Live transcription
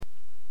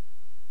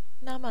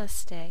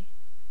Namaste,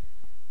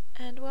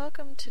 and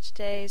welcome to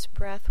today's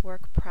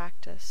breathwork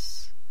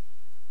practice,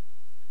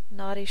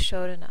 Nadi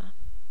Shodhana,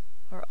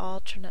 or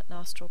alternate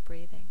nostril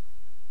breathing.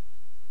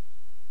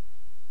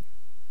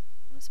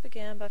 Let's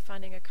begin by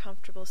finding a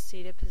comfortable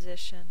seated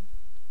position.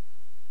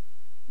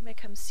 You may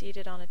come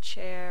seated on a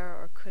chair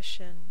or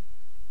cushion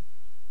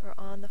or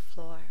on the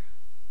floor,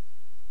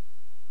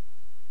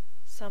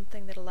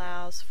 something that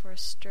allows for a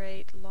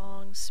straight,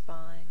 long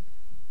spine.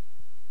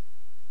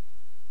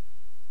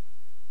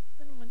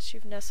 And once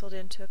you've nestled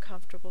into a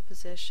comfortable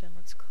position,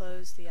 let's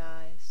close the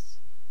eyes.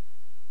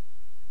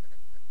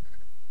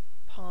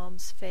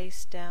 Palms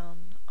face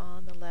down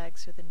on the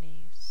legs or the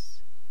knees.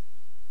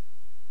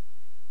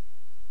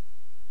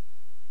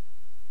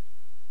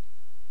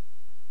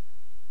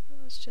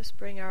 And let's just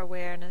bring our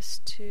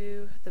awareness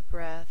to the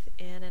breath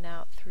in and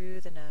out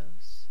through the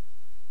nose.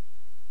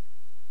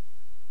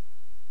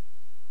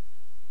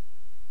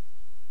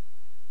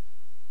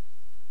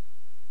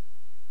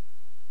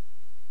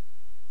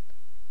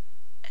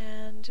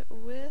 And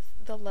with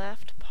the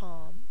left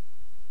palm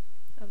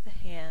of the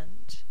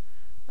hand,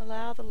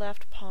 allow the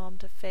left palm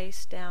to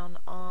face down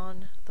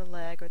on the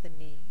leg or the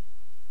knee,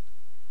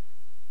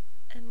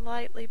 and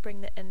lightly bring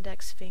the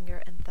index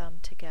finger and thumb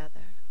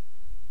together.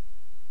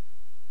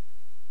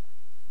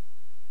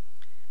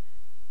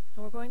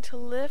 And we're going to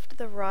lift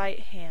the right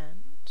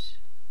hand,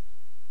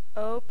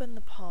 open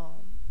the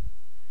palm,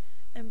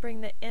 and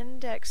bring the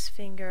index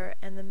finger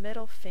and the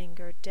middle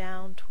finger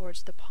down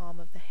towards the palm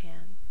of the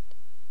hand.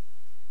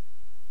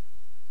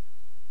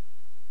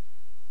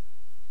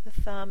 The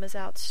thumb is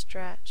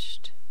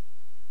outstretched,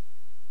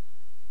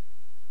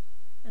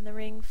 and the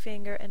ring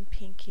finger and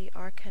pinky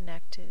are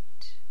connected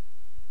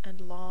and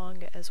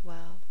long as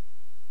well.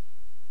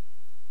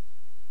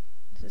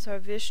 This is our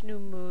Vishnu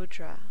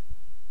Mudra.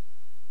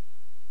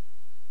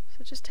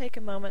 So just take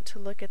a moment to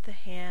look at the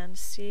hand,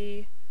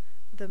 see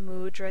the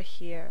mudra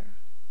here.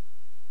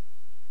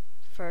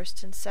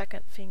 First and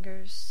second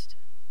fingers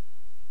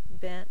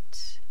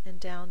bent and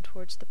down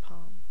towards the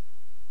palm.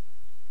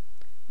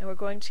 And we're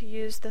going to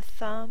use the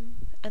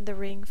thumb and the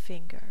ring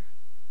finger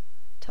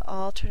to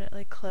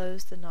alternately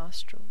close the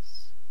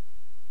nostrils.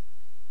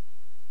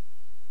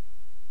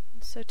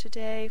 And so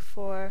today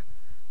for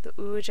the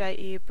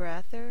Ujjayi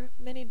breath, there are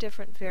many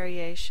different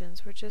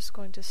variations. We're just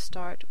going to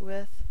start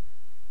with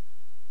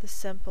the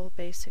simple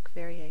basic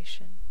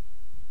variation.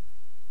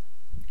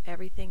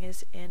 Everything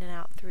is in and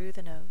out through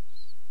the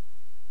nose.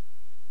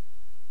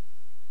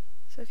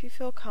 So if you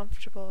feel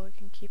comfortable, you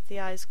can keep the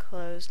eyes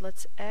closed.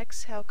 Let's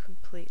exhale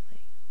completely.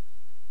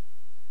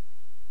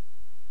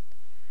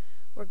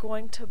 We're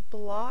going to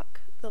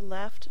block the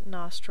left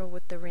nostril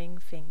with the ring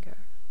finger.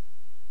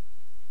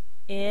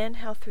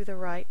 Inhale through the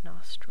right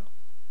nostril.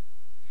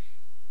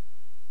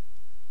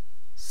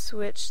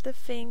 Switch the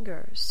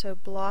fingers, so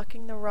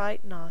blocking the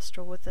right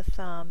nostril with the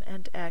thumb,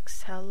 and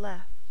exhale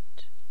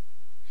left.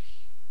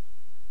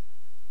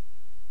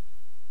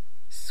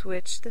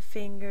 Switch the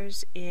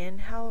fingers,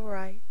 inhale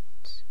right.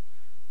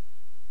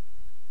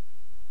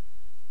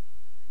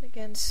 And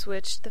again,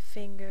 switch the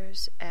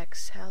fingers,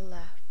 exhale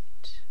left.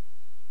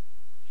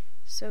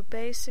 So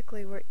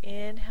basically we're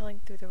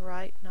inhaling through the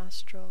right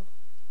nostril,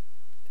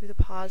 through the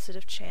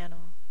positive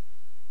channel,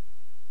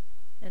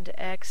 and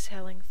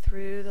exhaling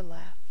through the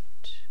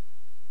left.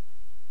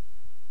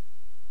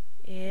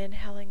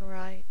 Inhaling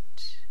right,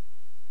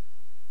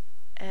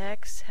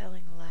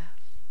 exhaling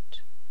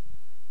left.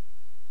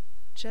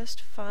 Just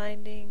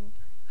finding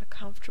a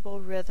comfortable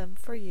rhythm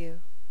for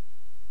you.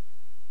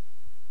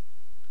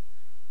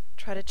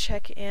 Try to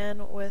check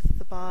in with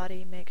the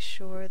body, make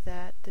sure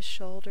that the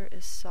shoulder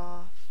is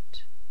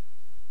soft.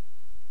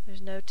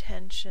 There's no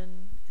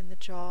tension in the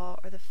jaw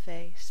or the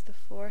face. The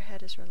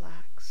forehead is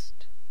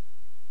relaxed.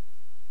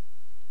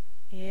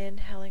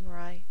 Inhaling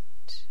right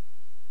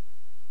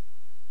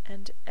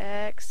and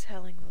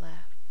exhaling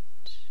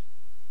left.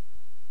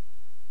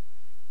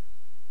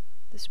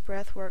 This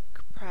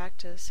breathwork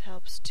practice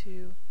helps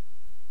to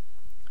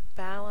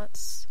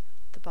balance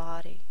the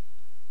body.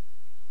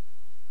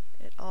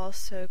 It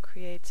also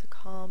creates a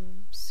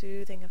calm,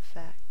 soothing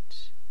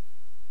effect.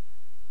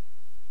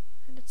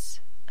 And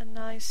it's a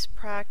nice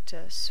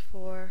practice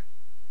for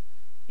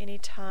any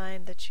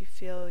time that you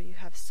feel you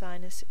have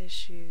sinus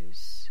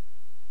issues.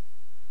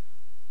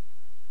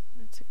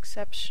 It's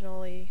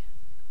exceptionally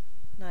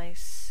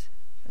nice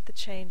at the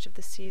change of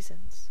the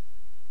seasons.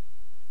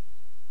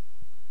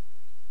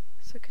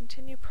 So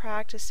continue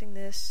practicing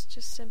this,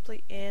 just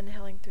simply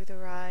inhaling through the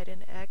right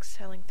and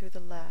exhaling through the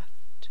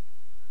left,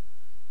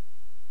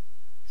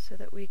 so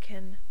that we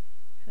can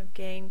kind of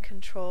gain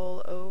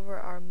control over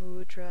our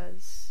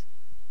mudras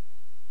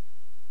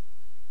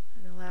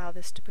and allow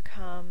this to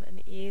become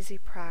an easy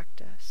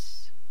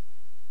practice.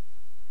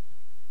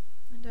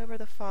 And over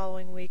the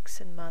following weeks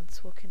and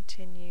months, we'll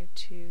continue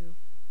to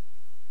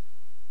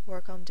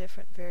work on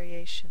different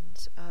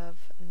variations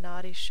of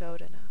Nadi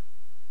Shodhana,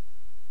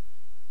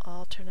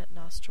 alternate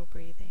nostril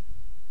breathing.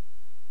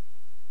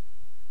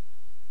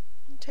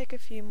 And take a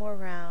few more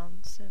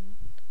rounds, and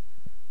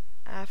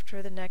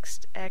After the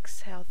next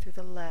exhale through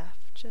the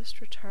left, just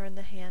return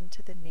the hand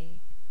to the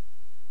knee.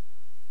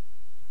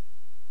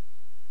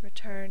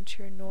 Return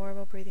to your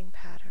normal breathing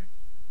pattern.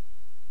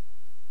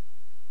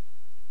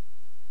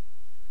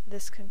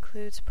 This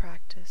concludes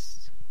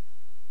practice.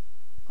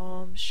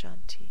 Om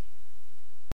Shanti.